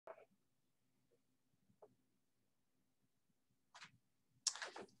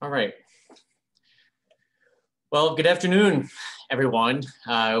All right. Well, good afternoon, everyone.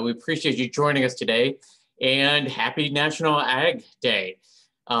 We appreciate you joining us today, and happy National Ag Day.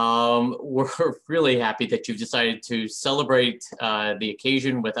 We're really happy that you've decided to celebrate the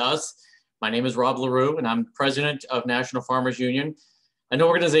occasion with us. My name is Rob Larew, and I'm president of National Farmers Union, an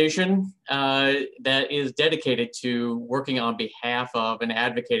organization that is dedicated to working on behalf of and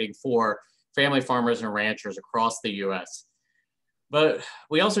advocating for family farmers and ranchers across the U.S. But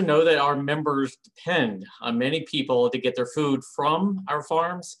we also know that our members depend on many people to get their food from our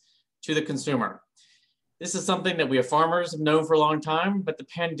farms to the consumer. This is something that we as farmers have known for a long time, but the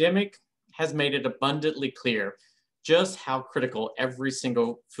pandemic has made it abundantly clear just how critical every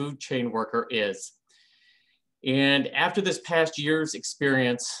single food chain worker is. And after this past year's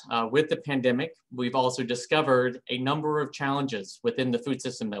experience with the pandemic, we've also discovered a number of challenges within the food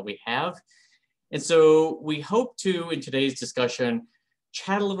system that we have. And so we hope to, in today's discussion,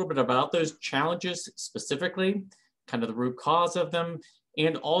 chat a little bit about those challenges specifically, kind of the root cause of them,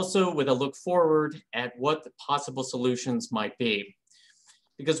 and also with a look forward at what the possible solutions might be.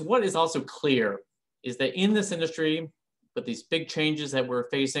 Because what is also clear is that in this industry, with these big changes that we're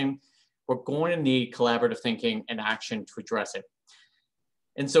facing, we're going to need collaborative thinking and action to address it.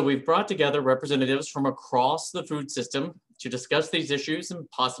 And so we've brought together representatives from across the food system to discuss these issues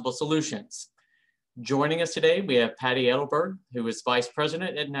and possible solutions. Joining us today, we have Patty Edelburg, who is Vice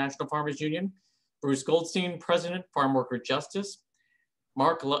President at National Farmers Union, Bruce Goldstein, President, Farmworker Justice,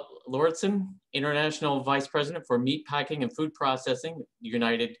 Mark Lauritsen, International Vice President for Meatpacking and Food Processing,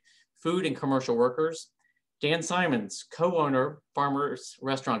 United Food and Commercial Workers, Dan Simons, co-owner, Farmers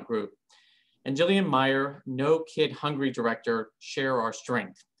Restaurant Group, and Jillian Meyer, No Kid Hungry Director, Share Our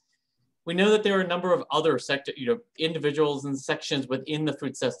Strength. We know that there are a number of other individuals and sections within the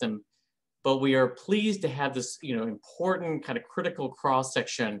food system, but we are pleased to have this important kind of critical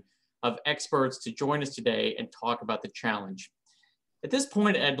cross-section of experts to join us today and talk about the challenge. At this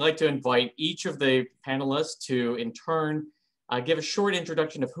point, I'd like to invite each of the panelists to, in turn, give a short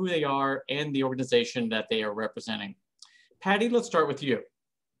introduction of who they are and the organization that they are representing. Patty, let's start with you.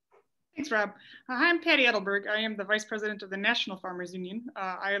 Thanks, Rob. I'm Patty Edelburg. I am the Vice President of the National Farmers Union.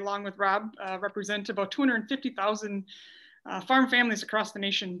 I, along with Rob, represent about 250,000 farm families across the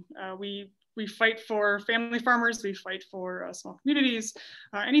nation. We fight for family farmers, we fight for small communities,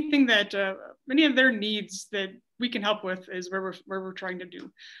 anything that, any of their needs that we can help with is where we're trying to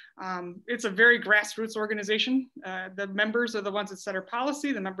do. It's a very grassroots organization. The members are the ones that set our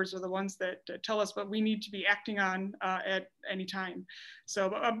policy. The members are the ones that tell us what we need to be acting on at any time. So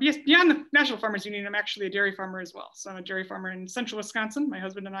beyond the National Farmers Union, I'm actually a dairy farmer as well. So I'm a dairy farmer in central Wisconsin. My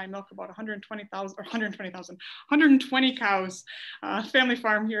husband and I milk about 120 cows, family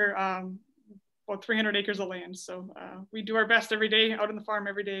farm here, about 300 acres of land. So we do our best every day, out on the farm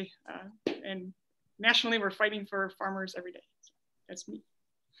every day. And nationally, we're fighting for farmers every day. So that's me.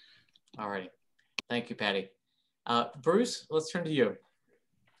 All right. Thank you, Patty. Bruce, let's turn to you.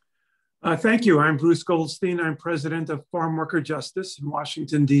 Thank you. I'm Bruce Goldstein. I'm president of Farmworker Justice in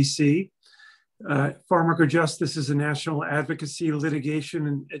Washington, D.C. Farmworker Justice is a national advocacy, litigation,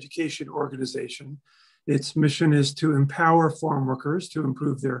 and education organization. Its mission is to empower farm workers to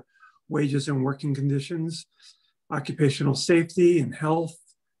improve their wages and working conditions, occupational safety and health,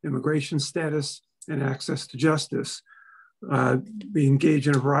 immigration status, and access to justice. We engage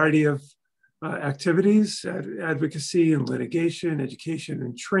in a variety of activities, advocacy and litigation, education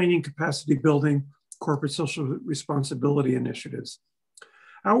and training, capacity building, corporate social responsibility initiatives.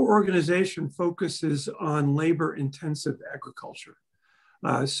 Our organization focuses on labor-intensive agriculture.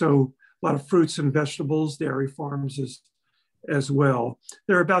 So a lot of fruits and vegetables, dairy farms as well.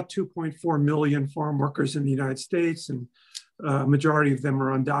 There are about 2.4 million farm workers in the United States, and a majority of them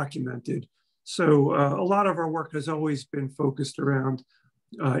are undocumented. So a lot of our work has always been focused around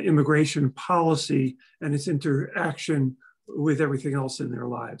immigration policy and its interaction with everything else in their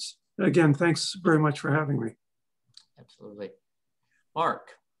lives. Again, thanks very much for having me. Absolutely.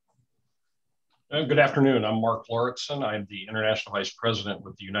 Mark. Good afternoon. I'm Mark Lauritsen. I'm the International Vice President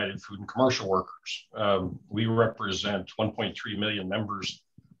with the United Food and Commercial Workers. We represent 1.3 million members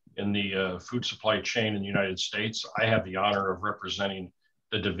in the food supply chain in the United States. I have the honor of representing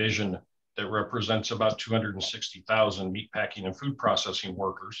the division that represents about 260,000 meatpacking and food processing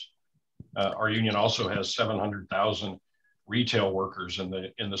workers. Our union also has 700,000 retail workers in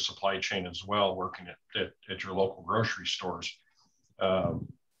the supply chain as well, working at your local grocery stores.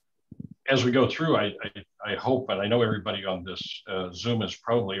 As we go through, I hope, and I know everybody on this Zoom is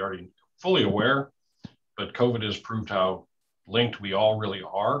probably already fully aware, but COVID has proved how linked we all really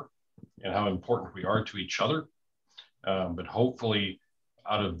are and how important we are to each other. But hopefully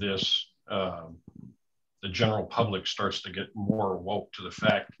out of this, the general public starts to get more woke to the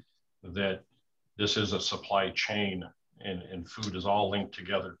fact that this is a supply chain and food is all linked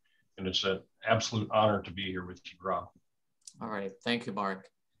together. And it's an absolute honor to be here with you, Rob. All right, thank you, Mark.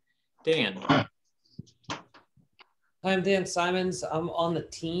 Dan. Hi, I'm Dan Simons. I'm on the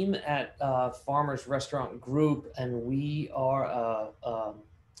team at Farmers Restaurant Group, and we are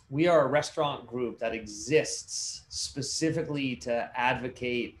a restaurant group that exists specifically to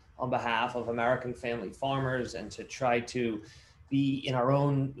advocate on behalf of American family farmers and to try to be, in our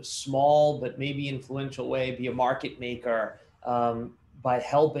own small but maybe influential way, be a market maker by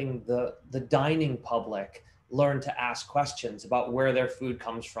helping the dining public learn to ask questions about where their food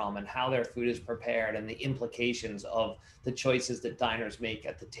comes from and how their food is prepared and the implications of the choices that diners make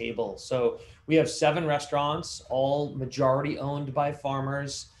at the table. So we have 7 restaurants, all majority owned by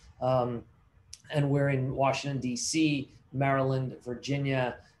farmers. And we're in Washington, D.C., Maryland,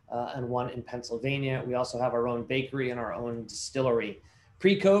 Virginia, and one in Pennsylvania. We also have our own bakery and our own distillery.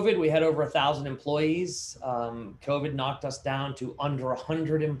 Pre-COVID, we had over 1,000 employees. COVID knocked us down to under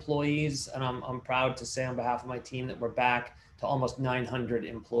 100 employees. And I'm proud to say on behalf of my team that we're back to almost 900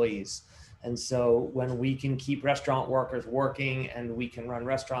 employees. And so when we can keep restaurant workers working and we can run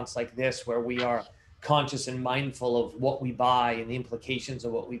restaurants like this, where we are conscious and mindful of what we buy and the implications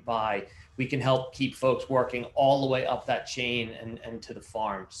of what we buy, we can help keep folks working all the way up that chain and to the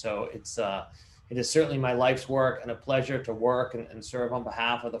farm. So it is certainly my life's work and a pleasure to work and serve on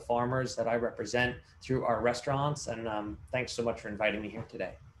behalf of the farmers that I represent through our restaurants. And thanks so much for inviting me here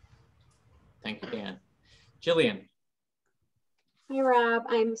today. Thank you, Dan. Jillian. Hi, Rob.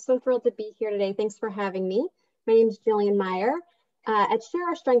 I'm so thrilled to be here today. Thanks for having me. My name is Jillian Meyer. At Share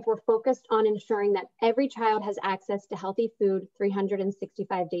Our Strength, we're focused on ensuring that every child has access to healthy food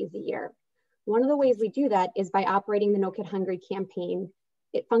 365 days a year. One of the ways we do that is by operating the No Kid Hungry campaign.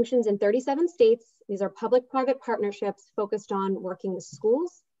 It functions in 37 states. These are public-private partnerships focused on working with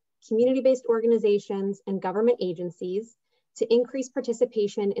schools, community-based organizations, and government agencies to increase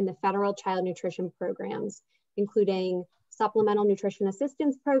participation in the federal child nutrition programs, including Supplemental Nutrition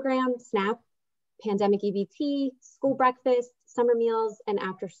Assistance Program, SNAP, Pandemic EBT, school breakfast, summer meals, and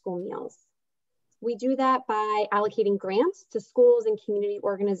after-school meals. We do that by allocating grants to schools and community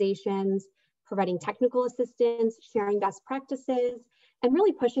organizations, providing technical assistance, sharing best practices, and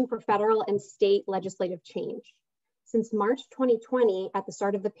really pushing for federal and state legislative change. Since March 2020, at the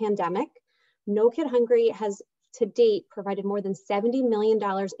start of the pandemic, No Kid Hungry has to date provided more than $70 million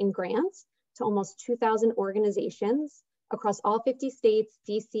in grants to almost 2,000 organizations across all 50 states,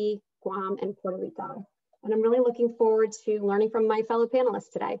 DC, Guam, and Puerto Rico. And I'm really looking forward to learning from my fellow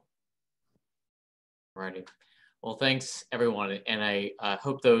panelists today. Alrighty. Well, thanks everyone. And I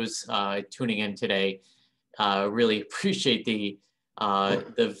hope those tuning in today really appreciate the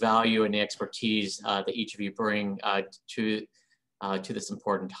value and the expertise that each of you bring to this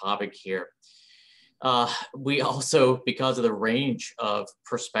important topic here. We also, because of the range of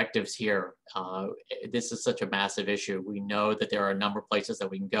perspectives here, this is such a massive issue. We know that there are a number of places that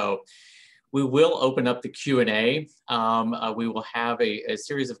we can go. We will open up the Q&A. We will have a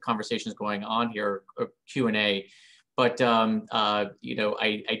series of conversations going on here, Q&A, but you know,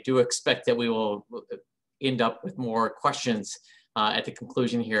 I do expect that we will end up with more questions at the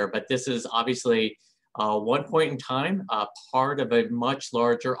conclusion here, but this is obviously one point in time, part of a much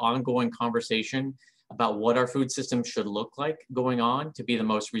larger ongoing conversation about what our food system should look like going on to be the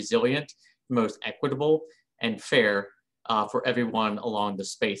most resilient, most equitable, and fair for everyone along the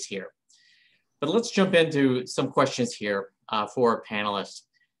space here. But let's jump into some questions here for our panelists.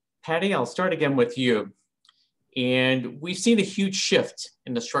 Patty, I'll start again with you. And we've seen a huge shift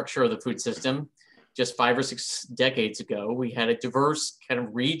in the structure of the food system. Just 5 or 6 decades ago, we had a diverse kind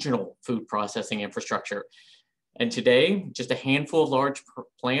of regional food processing infrastructure. And today, just a handful of large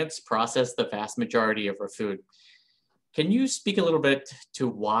plants process the vast majority of our food. Can you speak a little bit to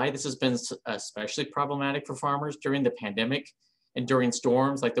why this has been especially problematic for farmers during the pandemic and during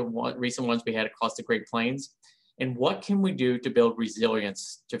storms like the recent ones we had across the Great Plains? And what can we do to build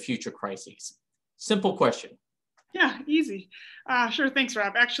resilience to future crises? Simple question. Yeah, easy. Sure, thanks,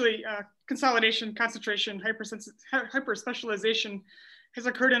 Rob. Actually, consolidation, concentration, hyper-specialization has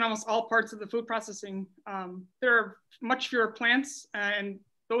occurred in almost all parts of the food processing. There are much fewer plants, and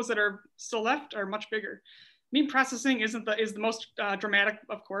those that are still left are much bigger. Meat processing is the most dramatic,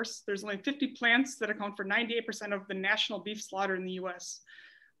 of course. There's only 50 plants that account for 98% of the national beef slaughter in the US.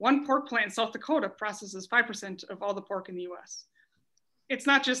 One pork plant in South Dakota processes 5% of all the pork in the US. It's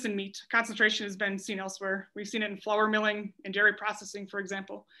not just in meat. Concentration has been seen elsewhere. We've seen it in flour milling and dairy processing, for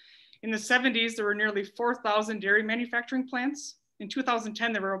example. In the 70s, there were nearly 4,000 dairy manufacturing plants. In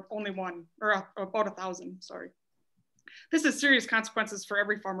 2010, there were only one, or about 1,000, sorry. This has serious consequences for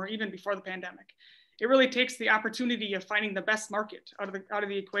every farmer, even before the pandemic. It really takes the opportunity of finding the best market out of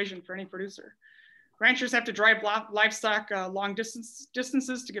the equation for any producer. Ranchers have to drive livestock long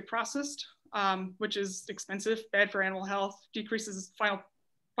distances to get processed, which is expensive, bad for animal health, decreases final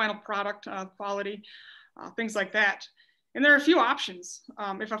product quality, things like that. And there are a few options.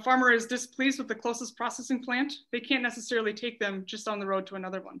 If a farmer is displeased with the closest processing plant, they can't necessarily take them just down the road to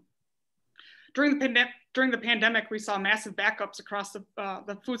another one. During the pandemic, we saw massive backups across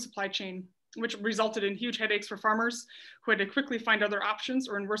the food supply chain, which resulted in huge headaches for farmers who had to quickly find other options,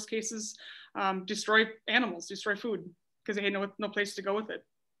 or in worst cases, destroy food, because they had no place to go with it.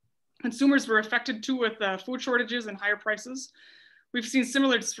 Consumers were affected too with food shortages and higher prices. We've seen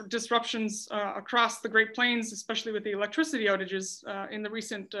similar disruptions across the Great Plains, especially with the electricity outages in the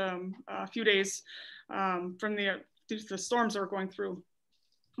recent few days from the storms that we're going through.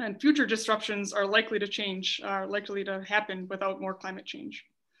 And future disruptions are likely to happen without more climate change.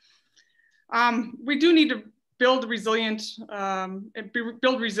 We do need to build resilience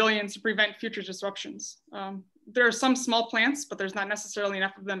to prevent future disruptions. There are some small plants, but there's not necessarily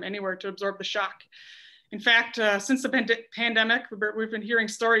enough of them anywhere to absorb the shock. In fact, since the pandemic, we've been hearing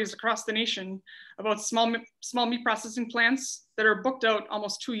stories across the nation about small meat processing plants that are booked out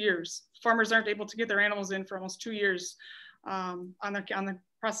almost 2 years. Farmers aren't able to get their animals in for almost 2 years on the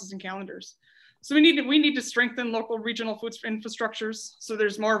processing calendars. So we need to strengthen local regional food infrastructures so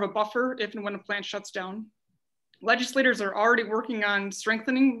there's more of a buffer if and when a plant shuts down. Legislators are already working on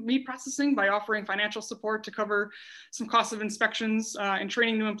strengthening meat processing by offering financial support to cover some costs of inspections and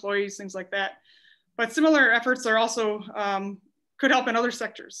training new employees, things like that. But similar efforts are also could help in other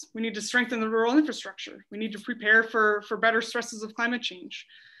sectors. We need to strengthen the rural infrastructure. We need to prepare for better stresses of climate change.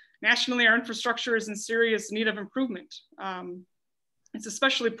 Nationally, our infrastructure is in serious need of improvement. It's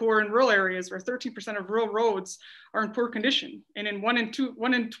especially poor in rural areas where 13% of rural roads are in poor condition, and in 1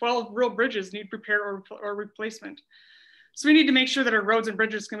 in 12 rural bridges need repair or replacement. So we need to make sure that our roads and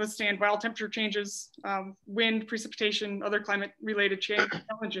bridges can withstand wild temperature changes, wind, precipitation, other climate-related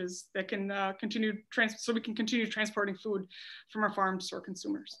challenges that can so we can continue transporting food from our farms to our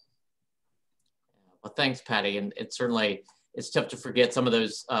consumers. Well, thanks, Patty. And it's tough to forget some of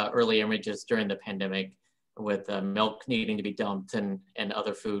those early images during the pandemic, with milk needing to be dumped and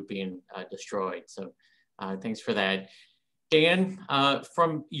other food being destroyed. So thanks for that. Dan,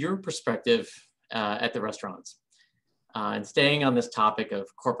 from your perspective at the restaurants, and staying on this topic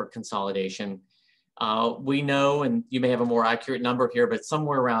of corporate consolidation, we know, and you may have a more accurate number here, but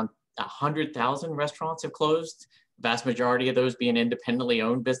somewhere around 100,000 restaurants have closed, vast majority of those being independently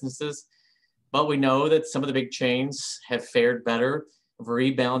owned businesses. But we know that some of the big chains have fared better, have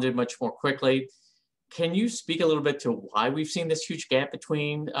rebounded much more quickly. Can you speak a little bit to why we've seen this huge gap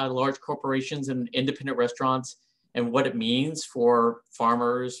between large corporations and independent restaurants, and what it means for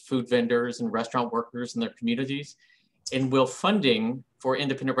farmers, food vendors, and restaurant workers in their communities? And will funding for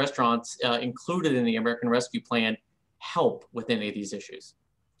independent restaurants included in the American Rescue Plan help with any of these issues?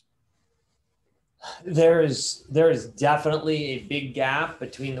 There is definitely a big gap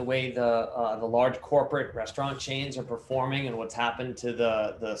between the way the large corporate restaurant chains are performing and what's happened to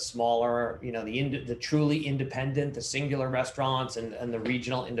the smaller, the truly independent, the singular restaurants and the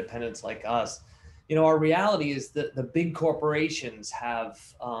regional independents like us. Our reality is that the big corporations have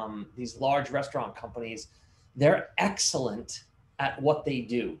these large restaurant companies. They're excellent at what they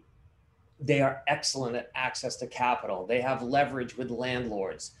do. They are excellent at access to capital. They have leverage with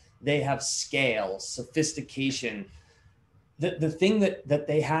landlords. They have scale, sophistication. The thing that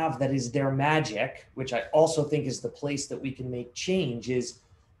they have that is their magic, which I also think is the place that we can make change, is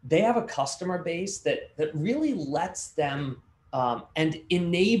they have a customer base that really lets them and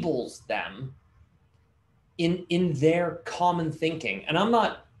enables them in their common thinking. And I'm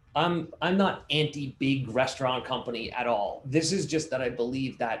not anti-big restaurant company at all. This is just that I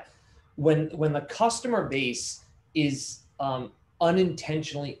believe that when the customer base is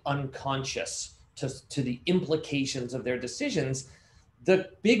unintentionally unconscious to the implications of their decisions, the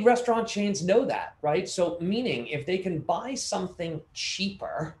big restaurant chains know that, right? So meaning if they can buy something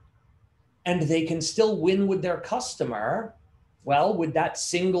cheaper and they can still win with their customer, well, with that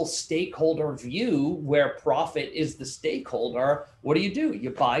single stakeholder view where profit is the stakeholder, what do?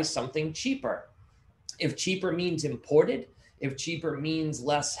 You buy something cheaper. If cheaper means imported, if cheaper means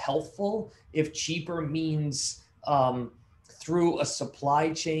less healthful, if cheaper means through a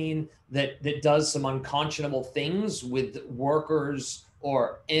supply chain that does some unconscionable things with workers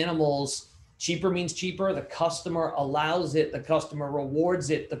or animals, cheaper means cheaper. The customer allows it, the customer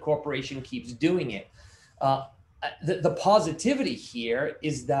rewards it, the corporation keeps doing it. the positivity here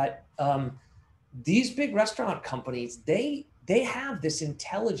is that these big restaurant companies, they have this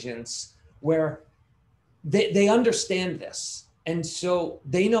intelligence where they understand this. And so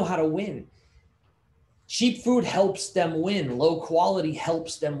they know how to win. Cheap food helps them win. Low quality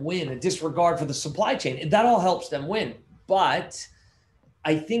helps them win. A disregard for the supply chain, that all helps them win. But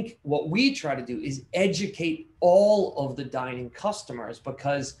I think what we try to do is educate all of the dining customers,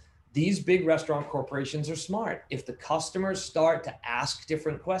 because these big restaurant corporations are smart. If the customers start to ask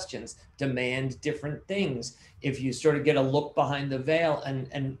different questions, demand different things, if you sort of get a look behind the veil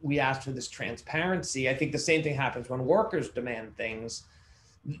and we ask for this transparency, I think the same thing happens when workers demand things.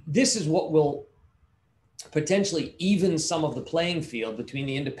 This is what will potentially even some of the playing field between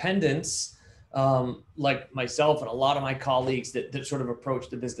the independents, like myself and a lot of my colleagues that sort of approach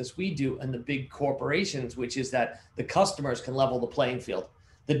the business we do, and the big corporations, which is that the customers can level the playing field.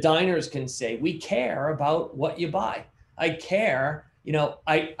 The diners can say, we care about what you buy. I care,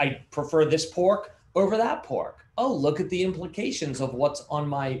 I prefer this pork over that pork. Oh, look at the implications of what's on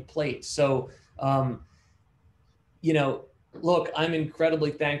my plate. So, look, I'm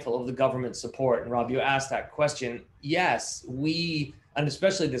incredibly thankful of the government support. And Rob, you asked that question. Yes, and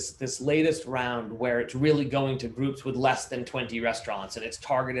especially this latest round where it's really going to groups with less than 20 restaurants, and it's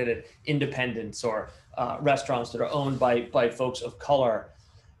targeted at independents or restaurants that are owned by folks of color,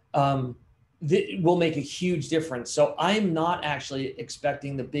 will make a huge difference. So I'm not actually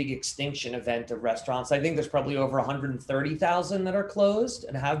expecting the big extinction event of restaurants. I think there's probably over 130,000 that are closed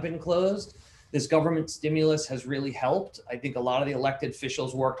and have been closed. This government stimulus has really helped. I think a lot of the elected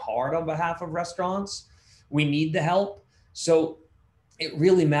officials worked hard on behalf of restaurants. We need the help. So it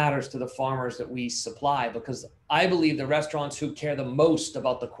really matters to the farmers that we supply, because I believe the restaurants who care the most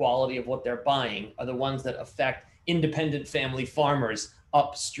about the quality of what they're buying are the ones that affect independent family farmers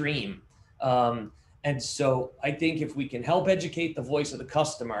upstream. And so I think if we can help educate the voice of the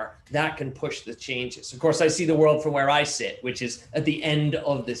customer, that can push the changes. Of course, I see the world from where I sit, which is at the end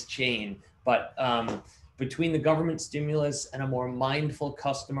of this chain. But between the government stimulus and a more mindful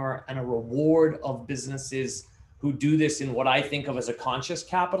customer and a reward of businesses who do this in what I think of as a conscious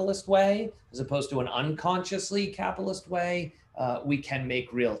capitalist way, as opposed to an unconsciously capitalist way, we can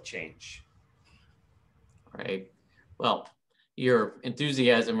make real change. Right. Well, your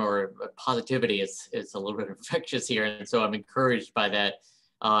enthusiasm or positivity is a little bit infectious here. And so I'm encouraged by that.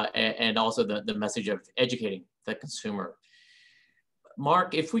 And also the message of educating the consumer.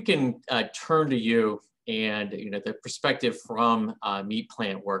 Mark, if we can turn to you and the perspective from meat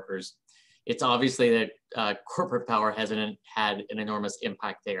plant workers, it's obviously that corporate power had an enormous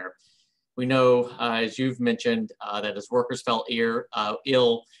impact there. We know, as you've mentioned, that as workers felt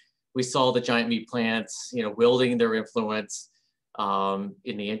ill, we saw the giant meat plants, wielding their influence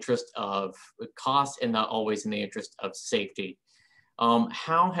in the interest of cost and not always in the interest of safety.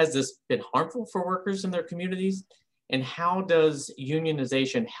 How has this been harmful for workers in their communities? And how does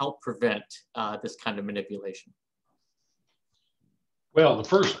unionization help prevent this kind of manipulation? Well,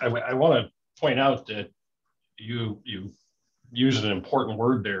 first, I want to point out that you used an important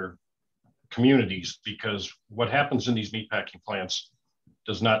word there, communities, because what happens in these meatpacking plants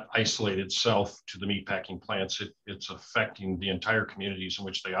does not isolate itself to the meatpacking plants. It's affecting the entire communities in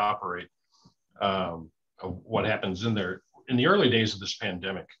which they operate. What happens in there. In the early days of this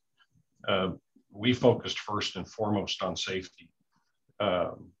pandemic, we focused first and foremost on safety.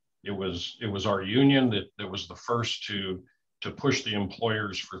 It was our union that was the first to push the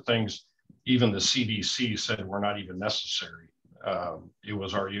employers for things even the CDC said were not even necessary. It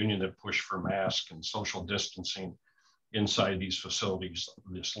was our union that pushed for masks and social distancing inside these facilities,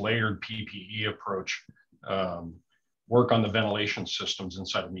 this layered PPE approach, work on the ventilation systems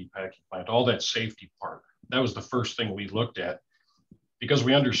inside a meatpacking plant, all that safety part. That was the first thing we looked at, because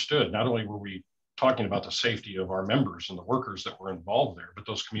we understood not only were we talking about the safety of our members and the workers that were involved there, but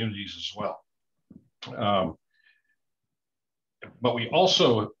those communities as well. But we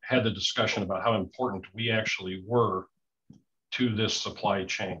also had the discussion about how important we actually were to this supply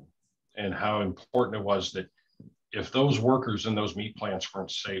chain, and how important it was that if those workers in those meat plants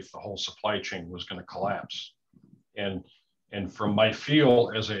weren't safe, the whole supply chain was going to collapse. And from my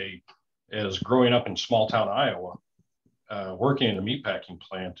feel as growing up in small town Iowa, working in a meatpacking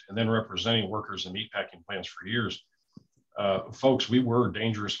plant and then representing workers in meatpacking plants for years, folks, we were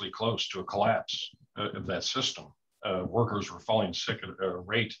dangerously close to a collapse of that system. Workers were falling sick at a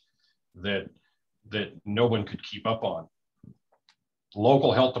rate that no one could keep up on.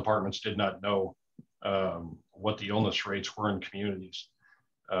 Local health departments did not know what the illness rates were in communities.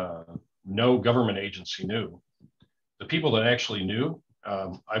 No government agency knew. The people that actually knew,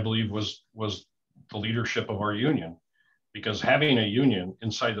 I believe, was the leadership of our union, because having a union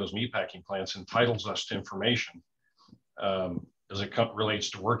inside those meatpacking plants entitles us to information as it relates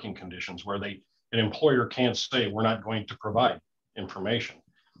to working conditions, where an employer can't say we're not going to provide information.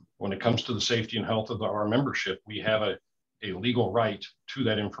 When it comes to the safety and health of our membership, we have a legal right to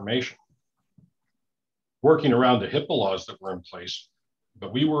that information. Working around the HIPAA laws that were in place,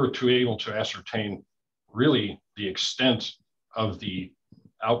 but we were able to ascertain really the extent of the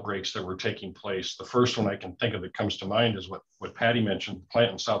outbreaks that were taking place. The first one I can think of that comes to mind is what Patty mentioned, the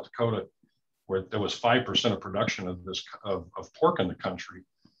plant in South Dakota, where there was 5% of production of pork in the country.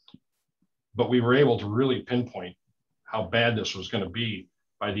 But we were able to really pinpoint how bad this was going to be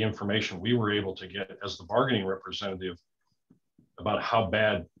by the information we were able to get as the bargaining representative about how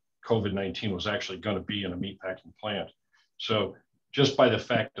bad COVID-19 was actually going to be in a meatpacking plant. So just by the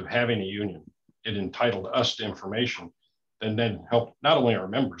fact of having a union, it entitled us to information and then helped not only our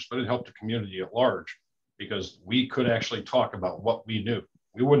members, but it helped the community at large, because we could actually talk about what we knew.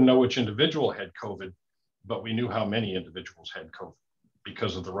 We wouldn't know which individual had COVID, but we knew how many individuals had COVID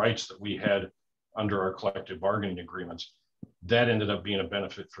because of the rights that we had under our collective bargaining agreements. That ended up being a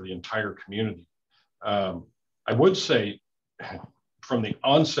benefit for the entire community. I would say from the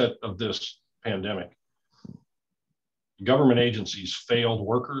onset of this pandemic, government agencies failed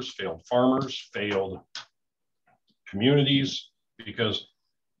workers, failed farmers, failed communities, because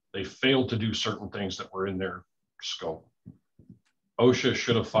they failed to do certain things that were in their scope. OSHA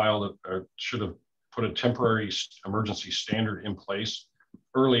should have put a temporary emergency standard in place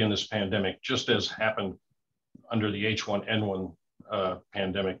early in this pandemic, just as happened under the H1N1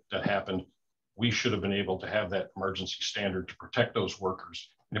 pandemic that happened. We should have been able to have that emergency standard to protect those workers.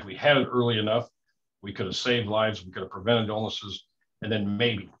 And if we had it early enough, we could have saved lives, we could have prevented illnesses, and then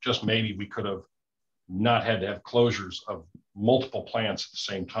maybe, just maybe, we could have not had to have closures of multiple plants at the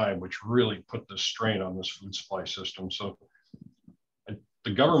same time, which really put the strain on this food supply system. So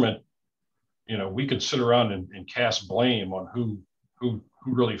the government, you know, we could sit around and cast blame on who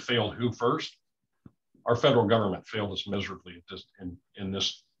really failed who first. Our federal government failed us miserably at this, in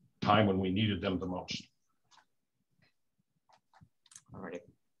this time when we needed them the most. All right,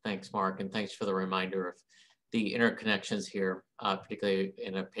 thanks, Mark, and thanks for the reminder of the interconnections here, particularly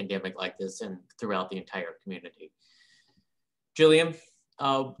in a pandemic like this and throughout the entire community. Jillian,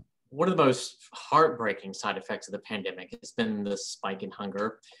 one of the most heartbreaking side effects of the pandemic has been the spike in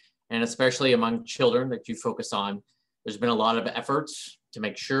hunger, and especially among children that you focus on. There's been a lot of efforts to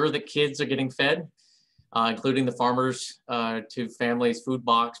make sure that kids are getting fed, including the Farmers to Families Food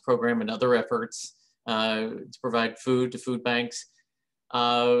Box program and other efforts to provide food to food banks.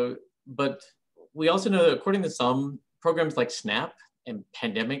 But we also know that according to some, programs like SNAP and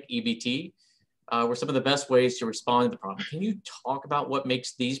pandemic EBT were some of the best ways to respond to the problem. Can you talk about what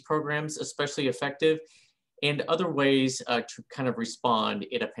makes these programs especially effective and other ways to kind of respond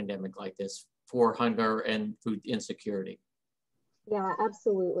in a pandemic like this for hunger and food insecurity? Yeah,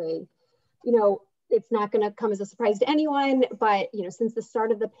 absolutely. You know, it's not going to come as a surprise to anyone, but you know, since the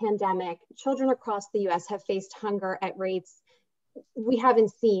start of the pandemic, children across the US have faced hunger at rates we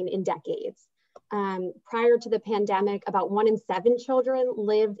haven't seen in decades. Prior to the pandemic, about 1 in 7 children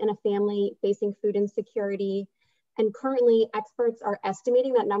lived in a family facing food insecurity. And currently, experts are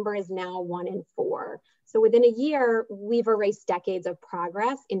estimating that number is now 1 in 4. So within a year, we've erased decades of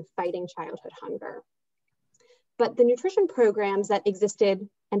progress in fighting childhood hunger. But the nutrition programs that existed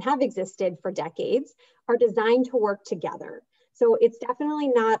and have existed for decades are designed to work together. So it's definitely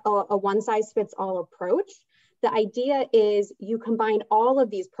not a one-size-fits-all approach. The idea is you combine all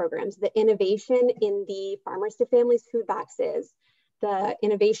of these programs, the innovation in the Farmers to Families food boxes, the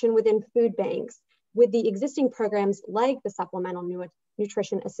innovation within food banks, with the existing programs like the Supplemental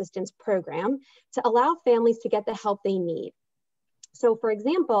Nutrition Assistance Program to allow families to get the help they need. So for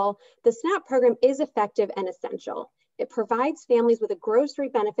example, the SNAP program is effective and essential. It provides families with a grocery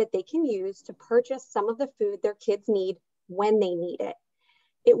benefit they can use to purchase some of the food their kids need when they need it.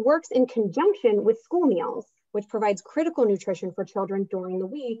 It works in conjunction with school meals, which provides critical nutrition for children during the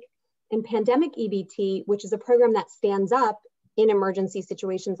week, and pandemic EBT, which is a program that stands up in emergency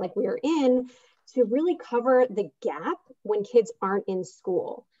situations like we are in to really cover the gap when kids aren't in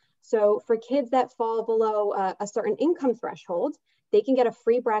school. So for kids that fall below a certain income threshold, they can get a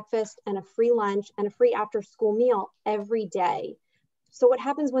free breakfast and a free lunch and a free after school meal every day. So what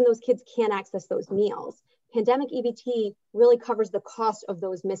happens when those kids can't access those meals? Pandemic EBT really covers the cost of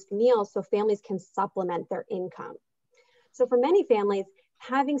those missed meals so families can supplement their income. So for many families,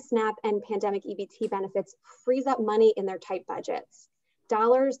 having SNAP and pandemic EBT benefits frees up money in their tight budgets.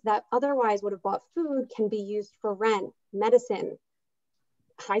 Dollars that otherwise would have bought food can be used for rent, medicine,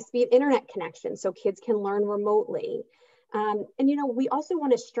 high-speed internet connection so kids can learn remotely. And you know, we also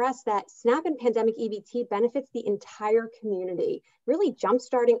want to stress that SNAP and pandemic EBT benefits the entire community, really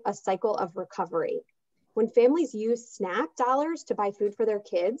jumpstarting a cycle of recovery. When families use SNAP dollars to buy food for their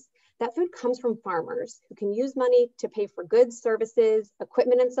kids, that food comes from farmers who can use money to pay for goods, services,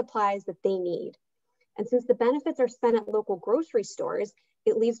 equipment, and supplies that they need. And since the benefits are spent at local grocery stores,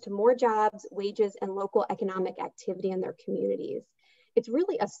 it leads to more jobs, wages, and local economic activity in their communities. It's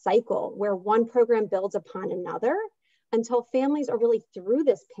really a cycle where one program builds upon another until families are really through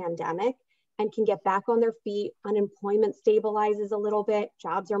this pandemic and can get back on their feet. Unemployment stabilizes a little bit,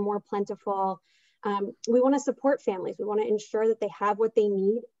 jobs are more plentiful. We want to support families. We want to ensure that they have what they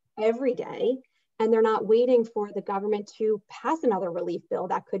need every day, and they're not waiting for the government to pass another relief bill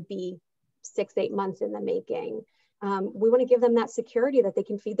that could be 6-8 months in the making. We want to give them that security that they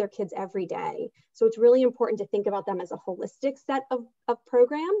can feed their kids every day. So it's really important to think about them as a holistic set of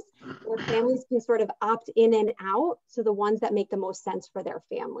programs where families can sort of opt in and out to the ones that make the most sense for their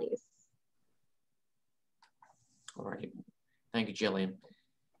families. All right, thank you, Jillian.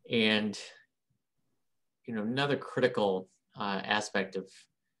 And you know, another critical aspect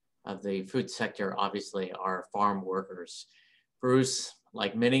of the food sector, obviously, are farm workers. Bruce,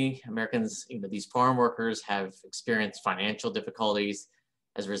 like many Americans, you know, these farm workers have experienced financial difficulties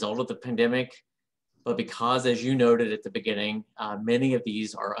as a result of the pandemic. But because, as you noted at the beginning, many of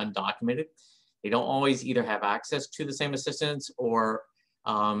these are undocumented, they don't always either have access to the same assistance or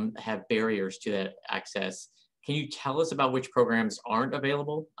have barriers to that access. Can you tell us about which programs aren't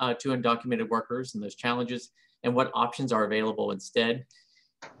available to undocumented workers and those challenges, and what options are available instead?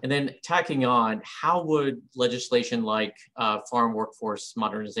 And then tacking on, how would legislation like Farm Workforce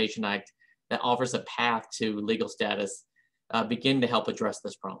Modernization Act that offers a path to legal status begin to help address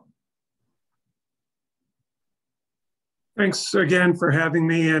this problem? Thanks again for having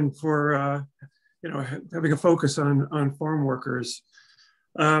me and for having a focus on farm workers.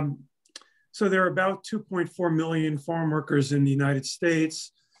 So there are about 2.4 million farm workers in the United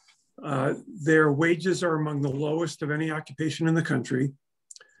States. Their wages are among the lowest of any occupation in the country.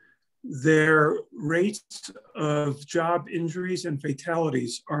 Their rates of job injuries and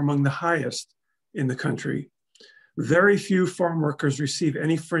fatalities are among the highest in the country. Very few farm workers receive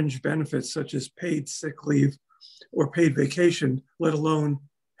any fringe benefits such as paid sick leave or paid vacation, let alone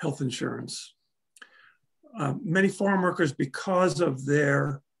health insurance. Many farm workers, because of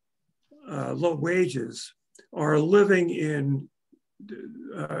their low wages, are living in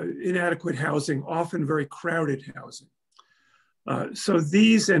inadequate housing, often very crowded housing. So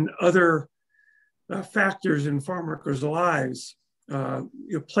these and other factors in farm workers' lives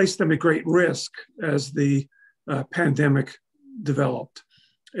place them at great risk as the pandemic developed.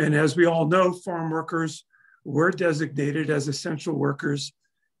 And as we all know, farm workers were designated as essential workers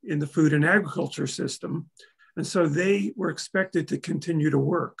in the food and agriculture system. And so they were expected to continue to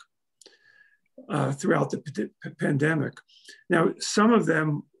work throughout the pandemic. Now, some of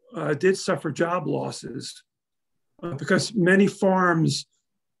them did suffer job losses because many farms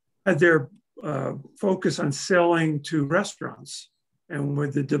had their focus on selling to restaurants. And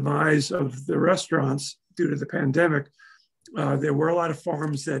with the demise of the restaurants due to the pandemic, there were a lot of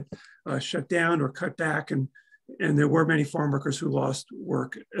farms that shut down or cut back, and there were many farm workers who lost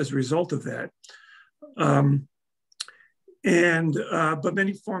work as a result of that. But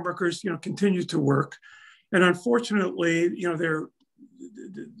many farm workers, continued to work, and unfortunately, the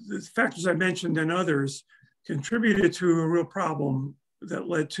factors I mentioned and others contributed to a real problem that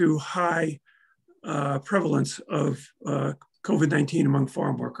led to high prevalence of COVID-19 among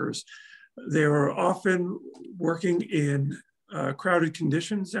farm workers. They were often working in crowded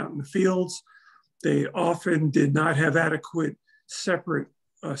conditions out in the fields. They often did not have adequate separate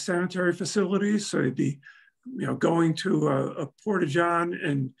sanitary facilities. So they'd be going to a porta-john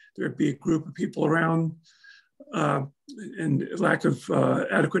and there'd be a group of people around, and lack of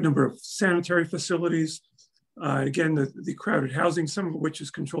adequate number of sanitary facilities. Again, the crowded housing, some of which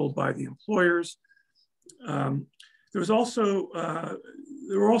is controlled by the employers. There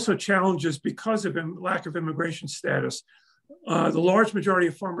were also challenges because of lack of immigration status. The large majority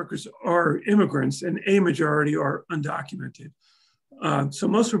of farm workers are immigrants, and a majority are undocumented. So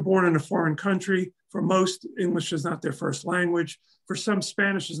most were born in a foreign country. For most, English is not their first language. For some,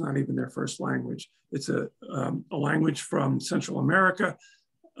 Spanish is not even their first language. It's a language from Central America.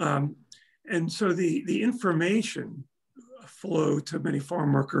 And so the information flow to many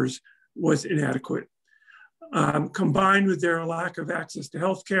farm workers was inadequate. Combined with their lack of access to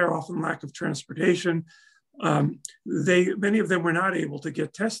healthcare, often lack of transportation, many of them were not able to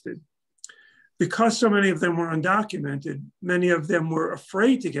get tested. because so many of them were undocumented, many of them were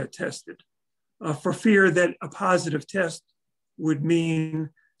afraid to get tested for fear that a positive test would mean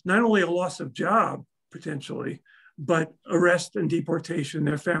not only a loss of job, potentially, but arrest and deportation,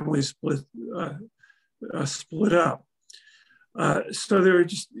 their families split up. So there are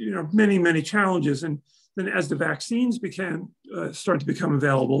just many, many challenges. And then as the vaccines started to become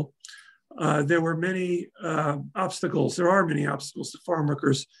available, there were many obstacles. There are many obstacles to farm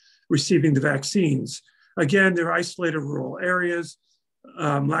workers receiving the vaccines. Again, they're isolated rural areas,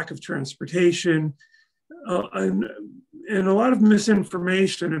 lack of transportation, and a lot of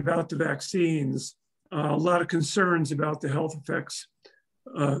misinformation about the vaccines, a lot of concerns about the health effects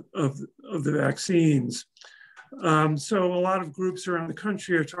of the vaccines. So a lot of groups around the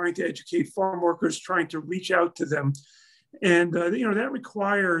country are trying to educate farm workers, trying to reach out to them. And that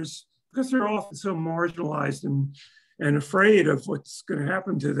requires, because they're often so marginalized and afraid of what's going to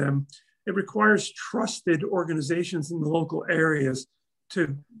happen to them, it requires trusted organizations in the local areas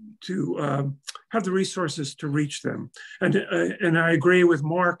to have the resources to reach them. And I agree with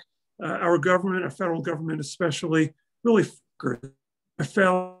Mark, our government, our federal government especially, really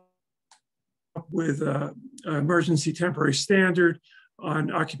fell up with emergency temporary standard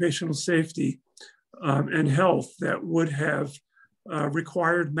on occupational safety and health that would have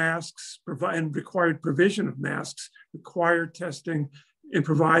required masks, and required provision of masks, required testing, and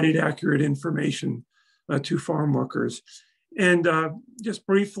provided accurate information to farm workers. And just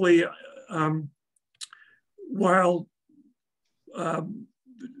briefly, while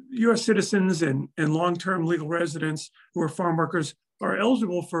US citizens and long-term legal residents who are farm workers are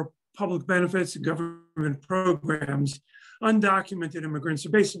eligible for public benefits and government programs, undocumented immigrants are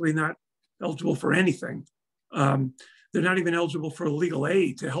basically not eligible for anything. They're not even eligible for legal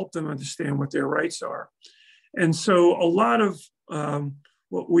aid to help them understand what their rights are. And so a lot of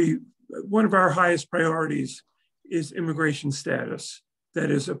one of our highest priorities is immigration status.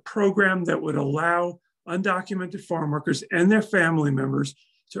 That is a program that would allow undocumented farm workers and their family members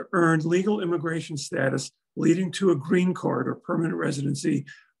to earn legal immigration status, leading to a green card or permanent residency,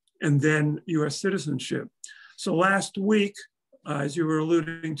 and then US citizenship. So last week, as you were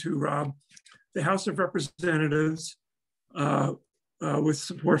alluding to, Rob, the House of Representatives, with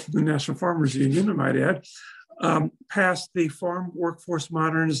support from the National Farmers Union, I might add, passed the Farm Workforce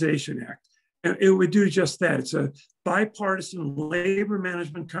Modernization Act. And it would do just that. It's a bipartisan labor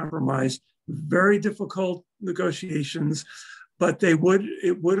management compromise, very difficult negotiations, but it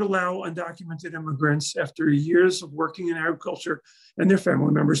would allow undocumented immigrants after years of working in agriculture and their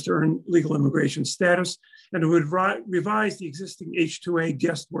family members to earn legal immigration status. And it would revise the existing H-2A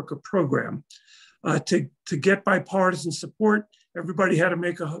guest worker program. To get bipartisan support, everybody had to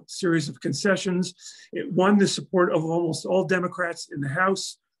make a series of concessions. It won the support of almost all Democrats in the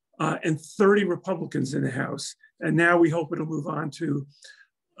House and 30 Republicans in the House. And now we hope it'll move on to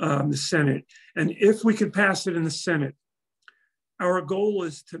the Senate. And if we could pass it in the Senate, our goal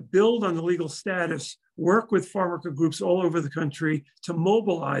is to build on the legal status, work with farm worker groups all over the country to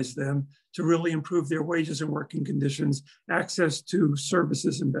mobilize them to really improve their wages and working conditions, access to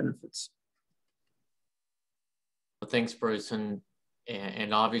services and benefits. Well, thanks, Bruce. And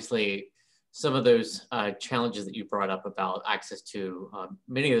obviously, some of those challenges that you brought up about access to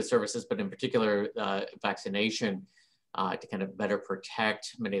many of the services, but in particular, vaccination to kind of better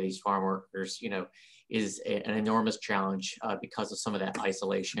protect many of these farm workers, is an enormous challenge because of some of that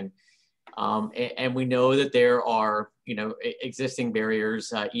isolation. And we know that there are, existing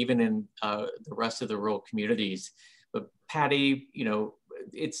barriers even in the rest of the rural communities. But Patty,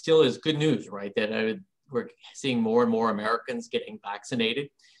 it still is good news, right? That we're seeing more and more Americans getting vaccinated.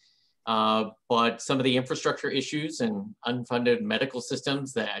 But some of the infrastructure issues and unfunded medical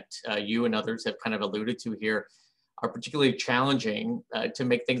systems that you and others have kind of alluded to here are particularly challenging to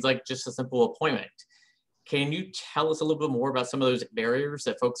make things like just a simple appointment. Can you tell us a little bit more about some of those barriers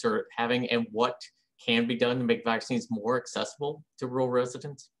that folks are having and what can be done to make vaccines more accessible to rural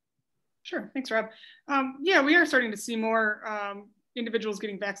residents? Sure, thanks, Rob. Yeah, we are starting to see more individuals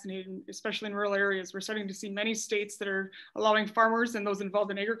getting vaccinated, especially in rural areas. We're starting to see many states that are allowing farmers and those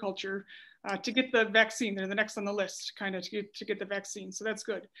involved in agriculture to get the vaccine. They're the next on the list, kind of to get the vaccine. So that's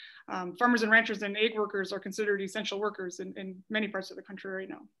good. Farmers and ranchers and egg workers are considered essential workers in many parts of the country right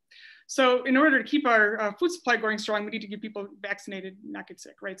now. So in order to keep our food supply going strong, we need to get people vaccinated, not get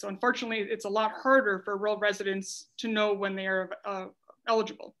sick, right? So unfortunately, it's a lot harder for rural residents to know when they are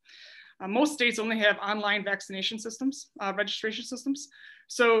eligible. Most states only have online vaccination systems, registration systems.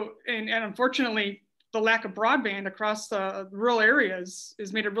 So, and unfortunately, the lack of broadband across the rural areas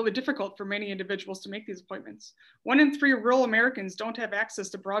has made it really difficult for many individuals to make these appointments. 1 in 3 rural Americans don't have access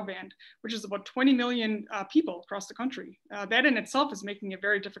to broadband, which is about 20 million people across the country. That in itself is making it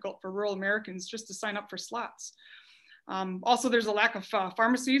very difficult for rural Americans just to sign up for slots. Also, there's a lack of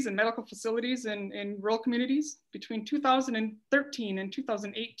pharmacies and medical facilities in rural communities. Between 2013 and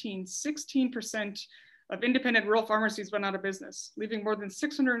 2018, 16% of independent rural pharmacies went out of business, leaving more than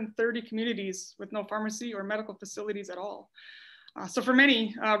 630 communities with no pharmacy or medical facilities at all. So for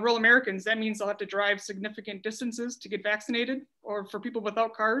many rural Americans, that means they'll have to drive significant distances to get vaccinated, or for people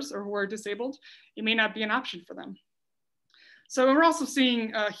without cars or who are disabled, it may not be an option for them. So we're also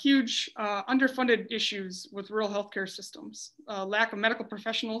seeing huge underfunded issues with rural healthcare systems. Lack of medical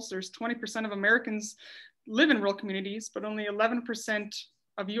professionals. There's 20% of Americans live in rural communities, but only 11%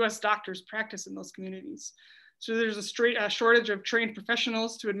 of US doctors practice in those communities. So there's a shortage of trained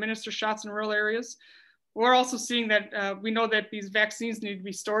professionals to administer shots in rural areas. We're also seeing that we know that these vaccines need to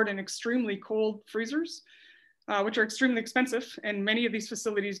be stored in extremely cold freezers, which are extremely expensive. And many of these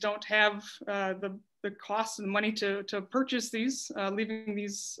facilities don't have the cost and the money to purchase these, leaving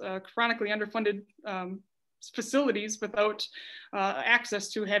these chronically underfunded facilities without access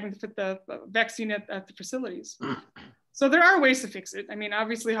to having to put the vaccine at the facilities. So there are ways to fix it. I mean,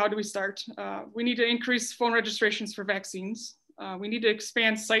 obviously, how do we start? We need to increase phone registrations for vaccines. We need to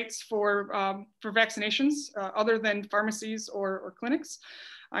expand sites for vaccinations other than pharmacies or clinics.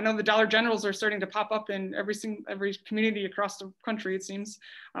 I know the Dollar Generals are starting to pop up in every community across the country, it seems.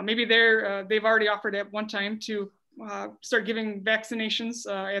 Maybe they've already offered at one time to start giving vaccinations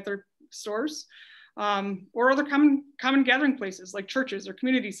at their stores. Or other common gathering places like churches or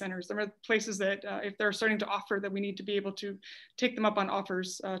community centers. There are places that if they're starting to offer, that we need to be able to take them up on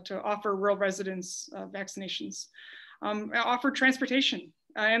offers to offer rural residents vaccinations. Offer transportation.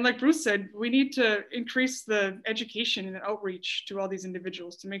 And like Bruce said, we need to increase the education and outreach to all these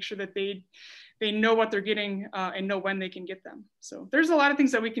individuals to make sure that they know what they're getting and know when they can get them. So there's a lot of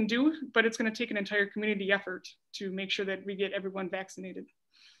things that we can do, but it's going to take an entire community effort to make sure that we get everyone vaccinated.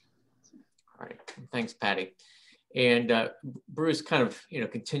 All right, thanks, Patty. And Bruce, kind of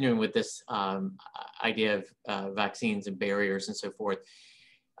continuing with this idea of vaccines and barriers and so forth.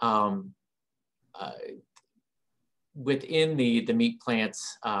 Within the meat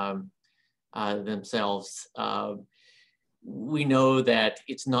plants themselves, we know that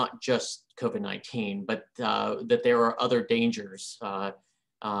it's not just COVID-19, but that there are other dangers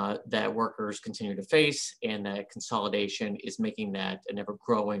that workers continue to face, and that consolidation is making that an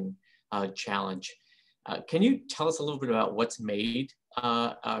ever-growing challenge. Can you tell us a little bit about what's made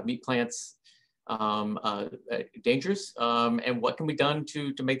meat plants dangerous, and what can be done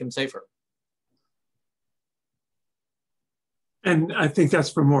to make them safer? And I think that's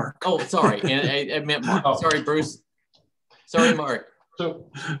for Mark. Oh, sorry, and I meant Mark. Oh. Sorry, Bruce. Sorry, Mark.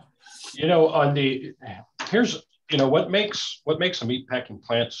 So, on here's what makes a meatpacking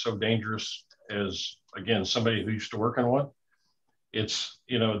plant so dangerous is, again, somebody who used to work on one. It's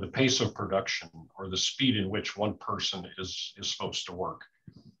the pace of production, or the speed in which one person is supposed to work.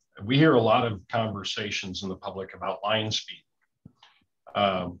 We hear a lot of conversations in the public about line speed.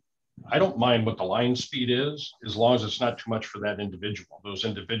 I don't mind what the line speed is, as long as it's not too much for that individual, those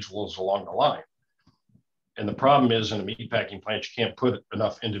individuals along the line. And the problem is, in a meatpacking plant, you can't put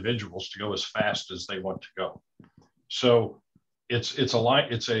enough individuals to go as fast as they want to go. So it's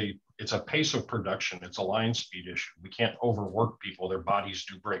a pace of production. It's a line speed issue. We can't overwork people. Their bodies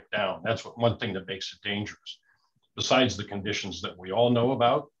do break down. That's one thing that makes it dangerous. Besides the conditions that we all know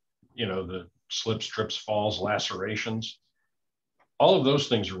about, the slips, trips, falls, lacerations, all of those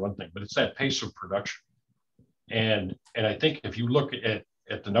things are one thing, but it's that pace of production. And I think if you look at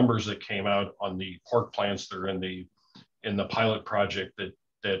the numbers that came out on the pork plants that are in the pilot project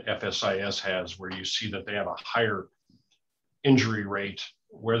that FSIS has, where you see that they have a higher injury rate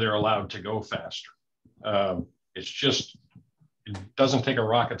where they're allowed to go faster. It doesn't take a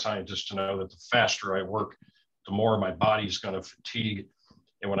rocket scientist to know that the faster I work, the more my body's going to fatigue.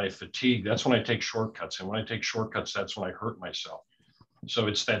 And when I fatigue, that's when I take shortcuts. And when I take shortcuts, that's when I hurt myself. So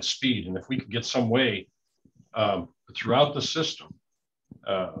it's that speed. And if we could get some way throughout the system,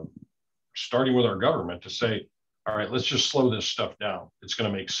 starting with our government, to say, all right, let's just slow this stuff down. It's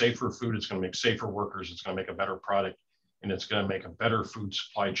going to make safer food. It's going to make safer workers. It's going to make a better product. And it's going to make a better food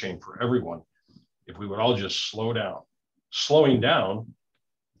supply chain for everyone. If we would all just slow down. Slowing down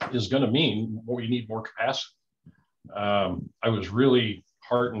is going to mean we need more capacity. I was really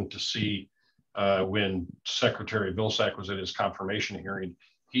heartened to see when Secretary Vilsack was at his confirmation hearing,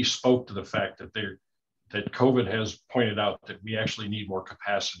 he spoke to the fact that that COVID has pointed out that we actually need more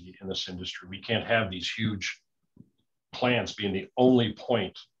capacity in this industry. We can't have these huge plants being the only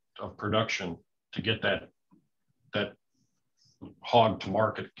point of production to get that hog to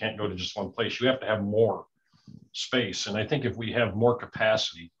market. It can't go to just one place. You have to have more space. And I think if we have more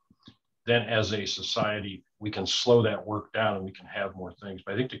capacity, then as a society, we can slow that work down and we can have more things.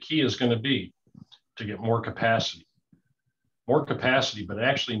 But I think the key is going to be to get more capacity, but it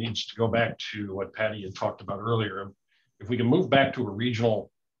actually needs to go back to what Patty had talked about earlier. If we can move back to a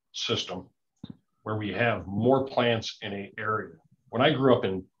regional system where we have more plants in an area. When I grew up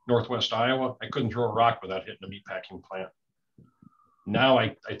in Northwest Iowa, I couldn't throw a rock without hitting a meatpacking plant. Now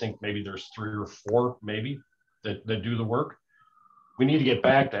I think maybe there's 3 or 4 maybe that do the work. We need to get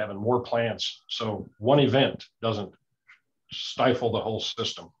back to having more plants so one event doesn't stifle the whole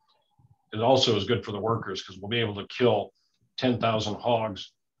system. It also is good for the workers because we'll be able to kill 10,000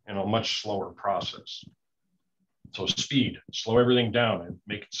 hogs in a much slower process. So speed, slow everything down and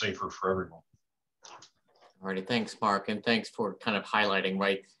make it safer for everyone. All righty, thanks, Mark, and thanks for kind of highlighting,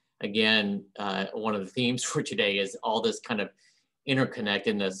 right? Again, one of the themes for today is all this kind of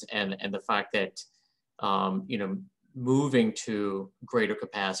interconnectedness and the fact that, you know, moving to greater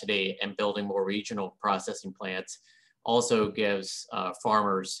capacity and building more regional processing plants also gives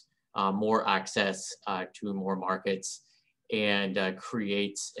farmers more access to more markets and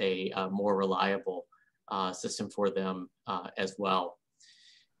creates a more reliable system for them as well.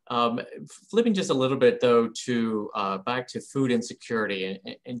 Flipping just a little bit though to back to food insecurity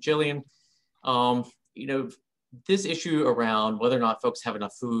and Jillian, you know, this issue around whether or not folks have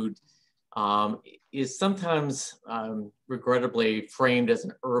enough food is sometimes regrettably framed as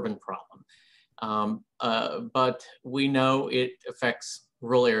an urban problem. But we know it affects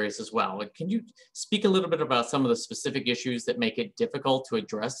rural areas as well. Can you speak a little bit about some of the specific issues that make it difficult to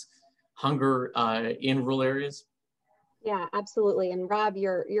address hunger in rural areas? Yeah, absolutely. And Rob,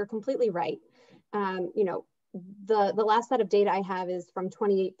 you're completely right. You know, the last set of data I have is from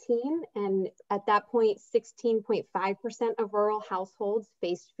 2018. And at that point, 16.5% of rural households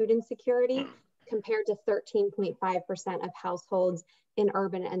faced food insecurity compared to 13.5% of households in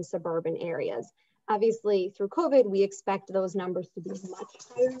urban and suburban areas. Obviously, through COVID, we expect those numbers to be much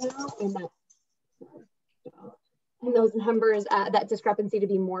higher now, and those numbers, that discrepancy to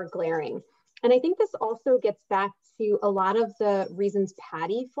be more glaring. And I think this also gets back to a lot of the reasons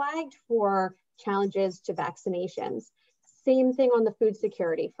Patty flagged for challenges to vaccinations. Same thing on the food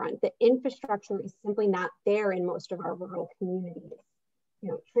security front. The infrastructure is simply not there in most of our rural communities. You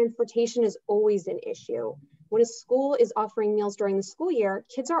know, transportation is always an issue. When a school is offering meals during the school year,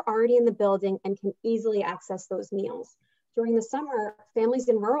 kids are already in the building and can easily access those meals. During the summer, families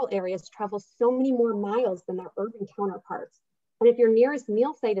in rural areas travel so many more miles than their urban counterparts. And if your nearest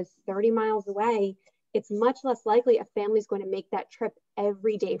meal site is 30 miles away, it's much less likely a family is going to make that trip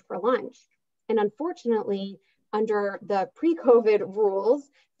every day for lunch. And unfortunately, under the pre-COVID rules,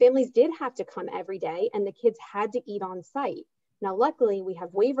 families did have to come every day and the kids had to eat on site. Now, luckily, we have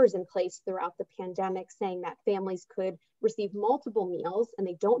waivers in place throughout the pandemic saying that families could receive multiple meals and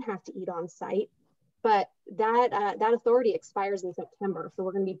they don't have to eat on site. But that authority expires in September. So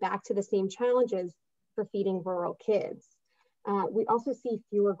we're going to be back to the same challenges for feeding rural kids. We also see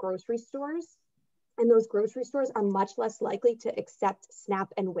fewer grocery stores, and those grocery stores are much less likely to accept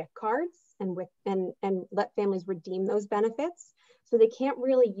SNAP and WIC cards and let families redeem those benefits. So they can't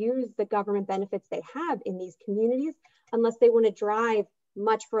really use the government benefits they have in these communities unless they want to drive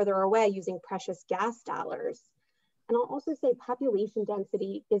much further away using precious gas dollars. And I'll also say population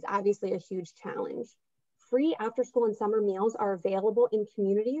density is obviously a huge challenge. Free after school and summer meals are available in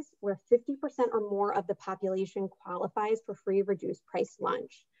communities where 50% or more of the population qualifies for free reduced price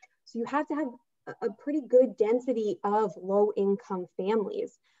lunch. So you have to have a pretty good density of low income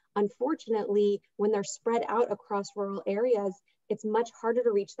families. Unfortunately, when they're spread out across rural areas, it's much harder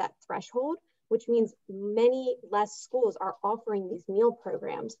to reach that threshold, which means many less schools are offering these meal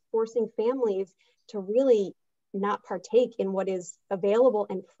programs, forcing families to really not partake in what is available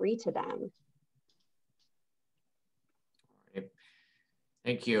and free to them.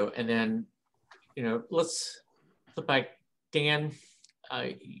 Thank you. And then, you know, let's flip back. Dan,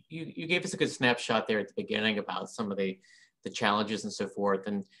 you gave us a good snapshot there at the beginning about some of the challenges and so forth.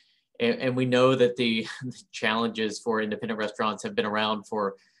 And we know that the challenges for independent restaurants have been around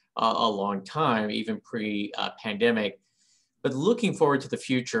for a long time, even pre-pandemic. But looking forward to the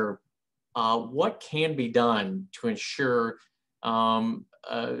future, what can be done to ensure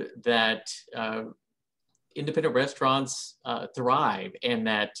that independent restaurants thrive and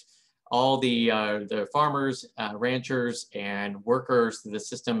that all the farmers, ranchers, and workers through the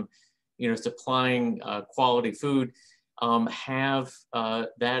system, supplying quality food, have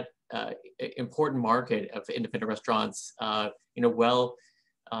that important market of independent restaurants, well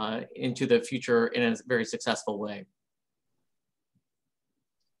into the future in a very successful way?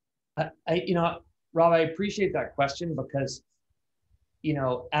 Rob, I appreciate that question because,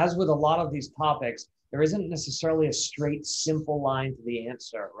 as with a lot of these topics, there isn't necessarily a straight, simple line to the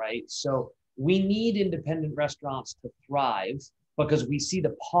answer, right? So we need independent restaurants to thrive because we see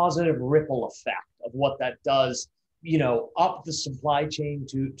the positive ripple effect of what that does, up the supply chain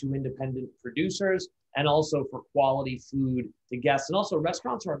to independent producers and also for quality food to guests. And also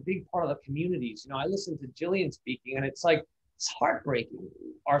restaurants are a big part of the communities. I listened to Jillian speaking and it's heartbreaking.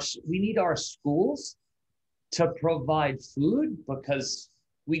 We need our schools to provide food because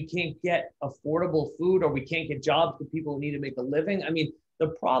we can't get affordable food, or we can't get jobs for people who need to make a living. I mean, the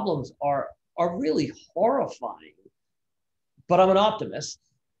problems are really horrifying, but I'm an optimist.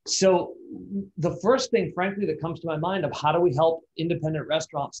 So the first thing, frankly, that comes to my mind of how do we help independent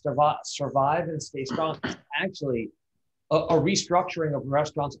restaurants survive and stay strong is actually a restructuring of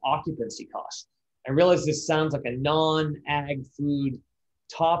restaurants' occupancy costs. I realize this sounds like a non-ag food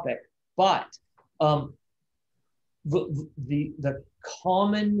topic, but the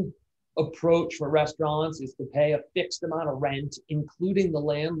common approach for restaurants is to pay a fixed amount of rent, including the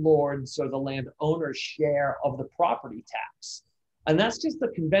landlord's or the landowner's share of the property tax. And that's just the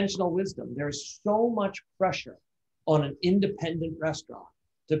conventional wisdom. There's so much pressure on an independent restaurant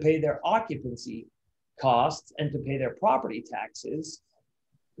to pay their occupancy costs and to pay their property taxes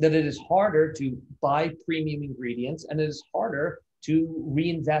that it is harder to buy premium ingredients and it is harder to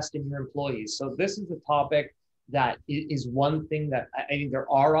reinvest in your employees. So this is a topic that is one thing that I think there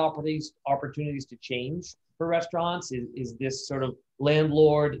are opportunities to change for restaurants is this sort of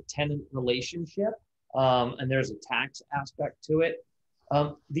landlord-tenant relationship. And there's a tax aspect to it.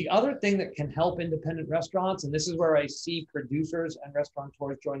 The other thing that can help independent restaurants, and this is where I see producers and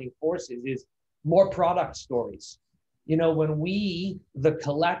restaurateurs joining forces, is more product stories. When we, the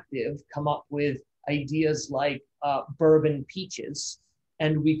collective, come up with ideas like bourbon peaches,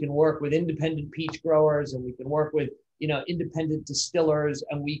 and we can work with independent peach growers, and we can work with independent distillers,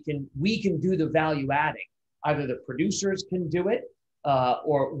 and we can do the value adding. Either the producers can do it,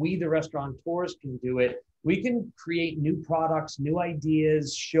 or we, the restaurateurs, can do it. We can create new products, new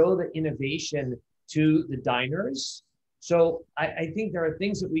ideas, show the innovation to the diners. So I think there are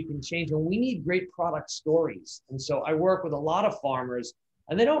things that we can change, and we need great product stories. And so I work with a lot of farmers,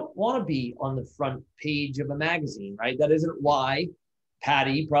 and they don't want to be on the front page of a magazine, right? That isn't why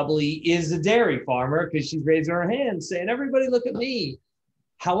Patty probably is a dairy farmer, because she's raising her hand saying, everybody look at me.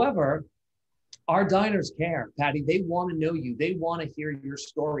 However, our diners care, Patty. They want to know you. They want to hear your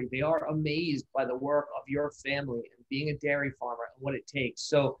story. They are amazed by the work of your family and being a dairy farmer and what it takes.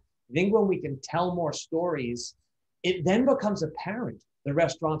 So I think when we can tell more stories, it then becomes apparent the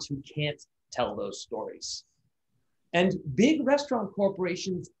restaurants who can't tell those stories. And big restaurant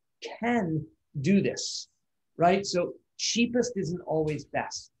corporations can do this, right? So cheapest isn't always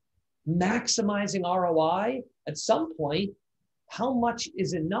best. Maximizing ROI, at some point, how much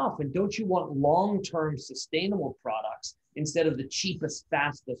is enough? And don't you want long-term sustainable products instead of the cheapest,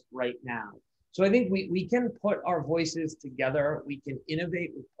 fastest right now? So I think we can put our voices together. We can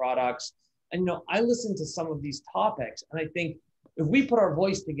innovate with products. And I listen to some of these topics, and I think if we put our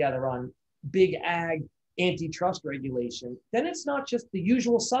voice together on big ag antitrust regulation, then it's not just the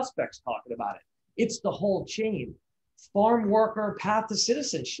usual suspects talking about it. It's the whole chain. Farm worker path to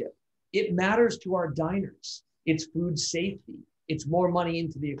citizenship. It matters to our diners. It's food safety. It's more money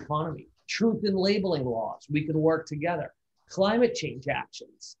into the economy. Truth in labeling laws. We can work together. Climate change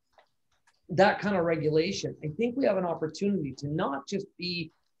actions. That kind of regulation. I think we have an opportunity to not just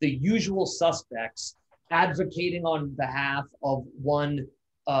be the usual suspects advocating on behalf of one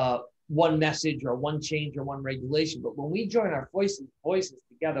message or one change or one regulation, but when we join our voices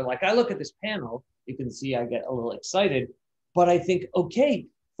together, like I look at this panel, you can see I get a little excited, but I think, okay,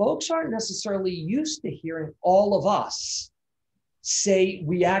 folks aren't necessarily used to hearing all of us say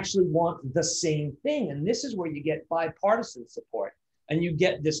we actually want the same thing. And this is where you get bipartisan support and you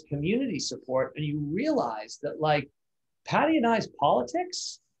get this community support, and you realize that like Patty and I's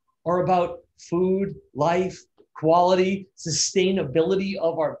politics are about food, life, quality, sustainability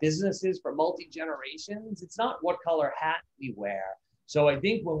of our businesses for multi-generations. It's not what color hat we wear. So I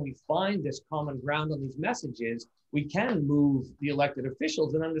think when we find this common ground on these messages, we can move the elected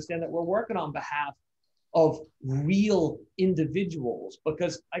officials and understand that we're working on behalf of real individuals,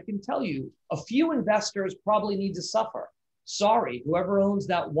 because I can tell you a few investors probably need to suffer. Sorry, whoever owns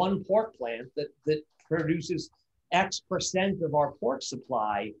that one pork plant that produces X% of our pork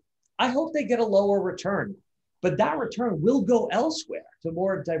supply, I hope they get a lower return, but that return will go elsewhere to a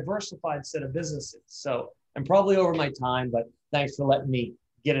more diversified set of businesses. So I'm probably over my time, but thanks for letting me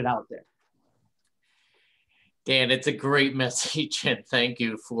get it out there. Dan, it's a great message, and thank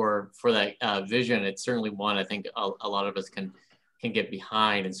you for that vision. It's certainly one I think a lot of us can get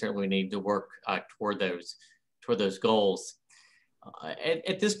behind, and certainly we need to work toward those goals.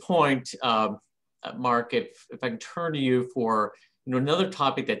 At this point, Mark, if I can turn to you for another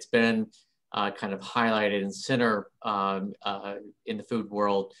topic that's been kind of highlighted and center in the food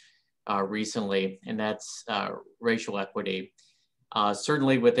world recently, and that's racial equity.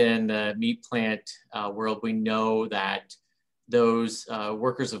 Certainly within the meat plant world, we know that those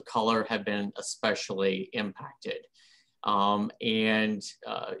workers of color have been especially impacted, and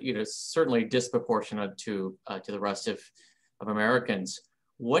certainly disproportionate to the rest of Americans.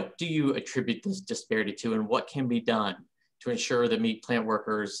 What do you attribute this disparity to, and what can be done to ensure that meat plant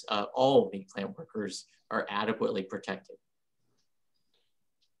workers, all meat plant workers, are adequately protected?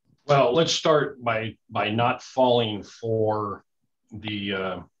 Well, let's start by not falling for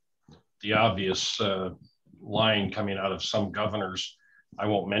the obvious line coming out of some governors. I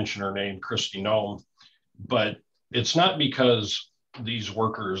won't mention her name, Kristi Noem, but it's not because these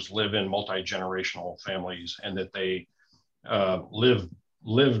workers live in multi-generational families and that they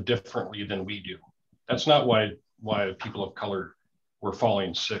live differently than we do. That's not why people of color were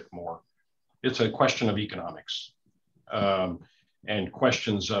falling sick more. It's a question of economics and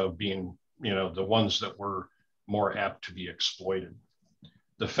questions of being, the ones that were more apt to be exploited.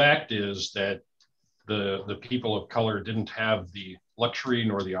 The fact is that the people of color didn't have the luxury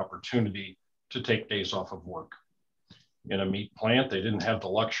nor the opportunity to take days off of work. In a meat plant, they didn't have the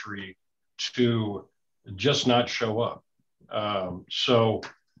luxury to just not show up. So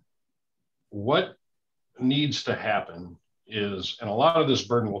what needs to happen is, and a lot of this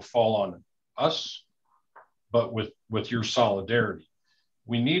burden will fall on us, but with your solidarity,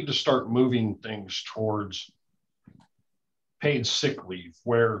 we need to start moving things towards paid sick leave,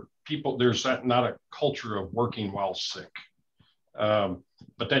 where there's not a culture of working while sick.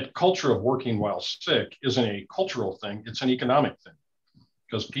 But that culture of working while sick isn't a cultural thing, it's an economic thing,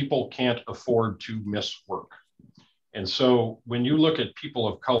 because people can't afford to miss work. And so when you look at people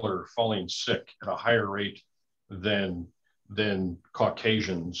of color falling sick at a higher rate than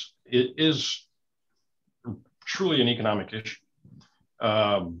Caucasians, it is truly an economic issue.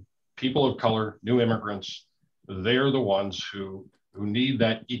 People of color, new immigrants, they're the ones who need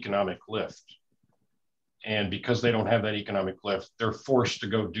that economic lift. And because they don't have that economic lift, they're forced to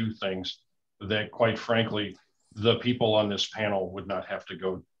go do things that, quite frankly, the people on this panel would not have to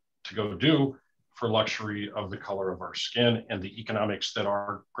go do for luxury of the color of our skin and the economics that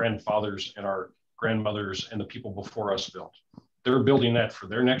our grandfathers and our grandmothers and the people before us built. They're building that for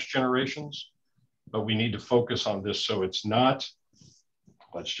their next generations, but we need to focus on this so it's not,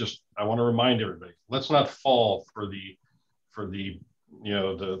 I want to remind everybody, let's not fall for the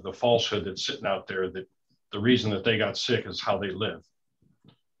falsehood that's sitting out there that the reason that they got sick is how they live.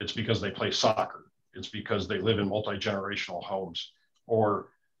 It's because they play soccer. It's because they live in multi-generational homes, or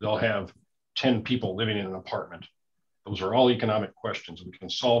they'll have 10 people living in an apartment. Those are all economic questions. We can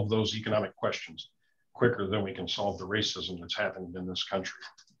solve those economic questions quicker than we can solve the racism that's happening in this country.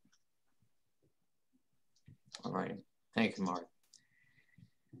 All right, thank you, Mark.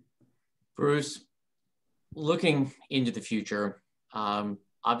 Bruce, looking into the future,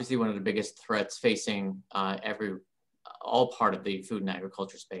 obviously one of the biggest threats facing all part of the food and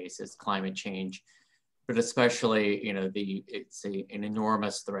agriculture space is climate change, but especially, it's an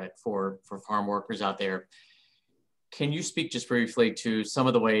enormous threat for farm workers out there. Can you speak just briefly to some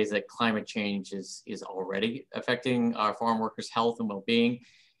of the ways that climate change is already affecting our farm workers' health and well-being,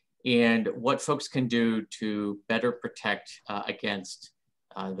 and what folks can do to better protect against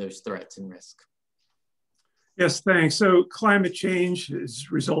those threats and risk? Yes, thanks. So climate change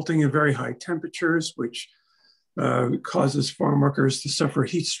is resulting in very high temperatures, which causes farm workers to suffer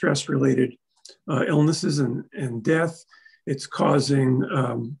heat stress related illnesses and death. It's causing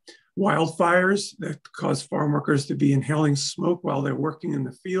wildfires that cause farm workers to be inhaling smoke while they're working in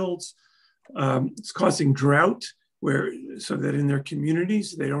the fields. It's causing drought, so that in their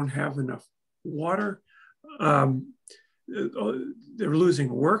communities, they don't have enough water. They're losing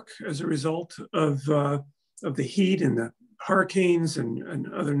work as a result of the heat and the hurricanes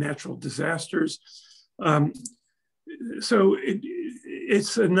and other natural disasters. So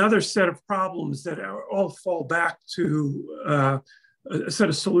it's another set of problems that all fall back to a set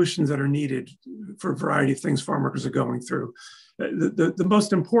of solutions that are needed for a variety of things farm workers are going through. The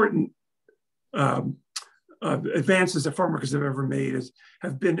most important advances that farm workers have ever made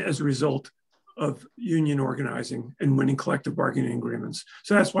have been as a result of union organizing and winning collective bargaining agreements.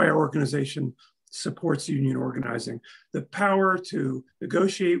 So that's why our organization supports union organizing. The power to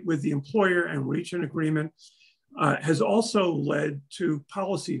negotiate with the employer and reach an agreement has also led to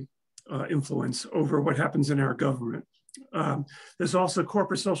policy influence over what happens in our government. There's also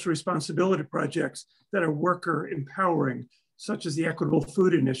corporate social responsibility projects that are worker empowering, such as the Equitable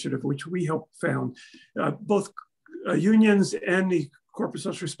Food Initiative, which we helped found. Both unions and the corporate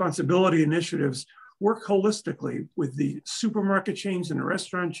social responsibility initiatives work holistically with the supermarket chains and the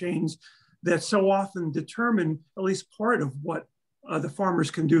restaurant chains that so often determine at least part of what the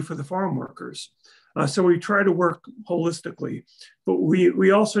farmers can do for the farm workers. So we try to work holistically, but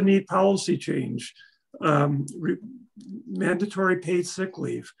we also need policy change, mandatory paid sick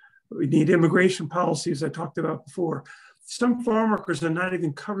leave. We need immigration policies I talked about before. Some farm workers are not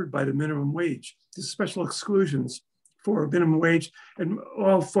even covered by the minimum wage. There's special exclusions for minimum wage, and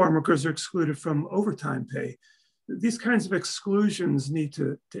all farm workers are excluded from overtime pay. These kinds of exclusions need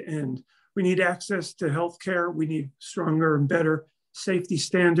to end. We need access to health care. We need stronger and better safety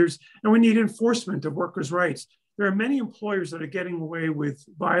standards, and we need enforcement of workers' rights. There are many employers that are getting away with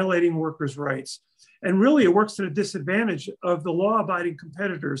violating workers' rights, and really it works to the disadvantage of the law-abiding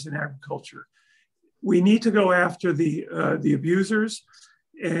competitors in agriculture. We need to go after the abusers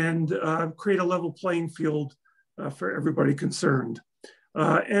and create a level playing field for everybody concerned.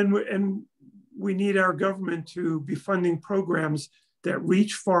 And we need our government to be funding programs that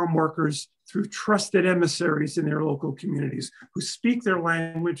reach farm workers through trusted emissaries in their local communities who speak their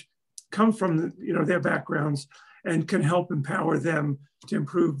language, come from their backgrounds, and can help empower them to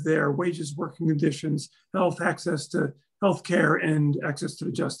improve their wages, working conditions, health, access to health care, and access to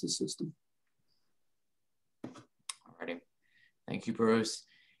the justice system. Alrighty. Thank you, Bruce.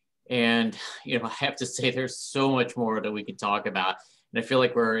 And I have to say there's so much more that we could talk about. And I feel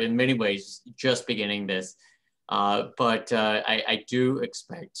like we're in many ways just beginning this. But I do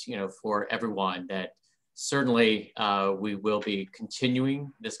expect, for everyone that certainly we will be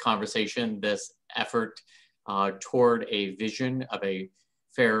continuing this conversation, this effort toward a vision of a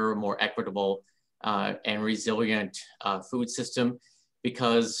fairer, more equitable and resilient food system,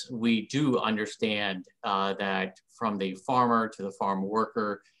 because we do understand that from the farmer to the farm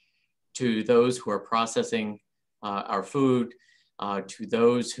worker, to those who are processing our food, to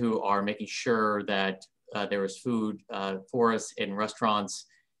those who are making sure that there is food for us in restaurants,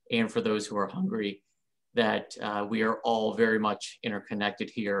 and for those who are hungry, that we are all very much interconnected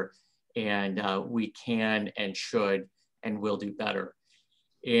here, and we can and should and will do better.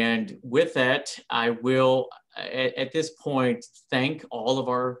 And with that, I will, at this point, thank all of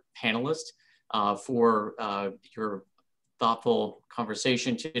our panelists for your thoughtful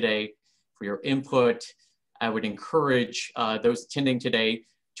conversation today, for your input. I would encourage those attending today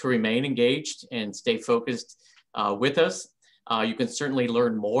to remain engaged and stay focused with us. You can certainly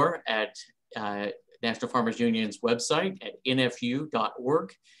learn more at National Farmers Union's website at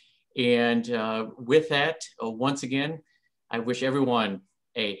nfu.org. And with that, once again, I wish everyone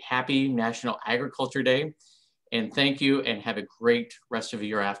a happy National Agriculture Day. And thank you, and have a great rest of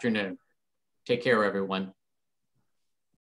your afternoon. Take care, everyone.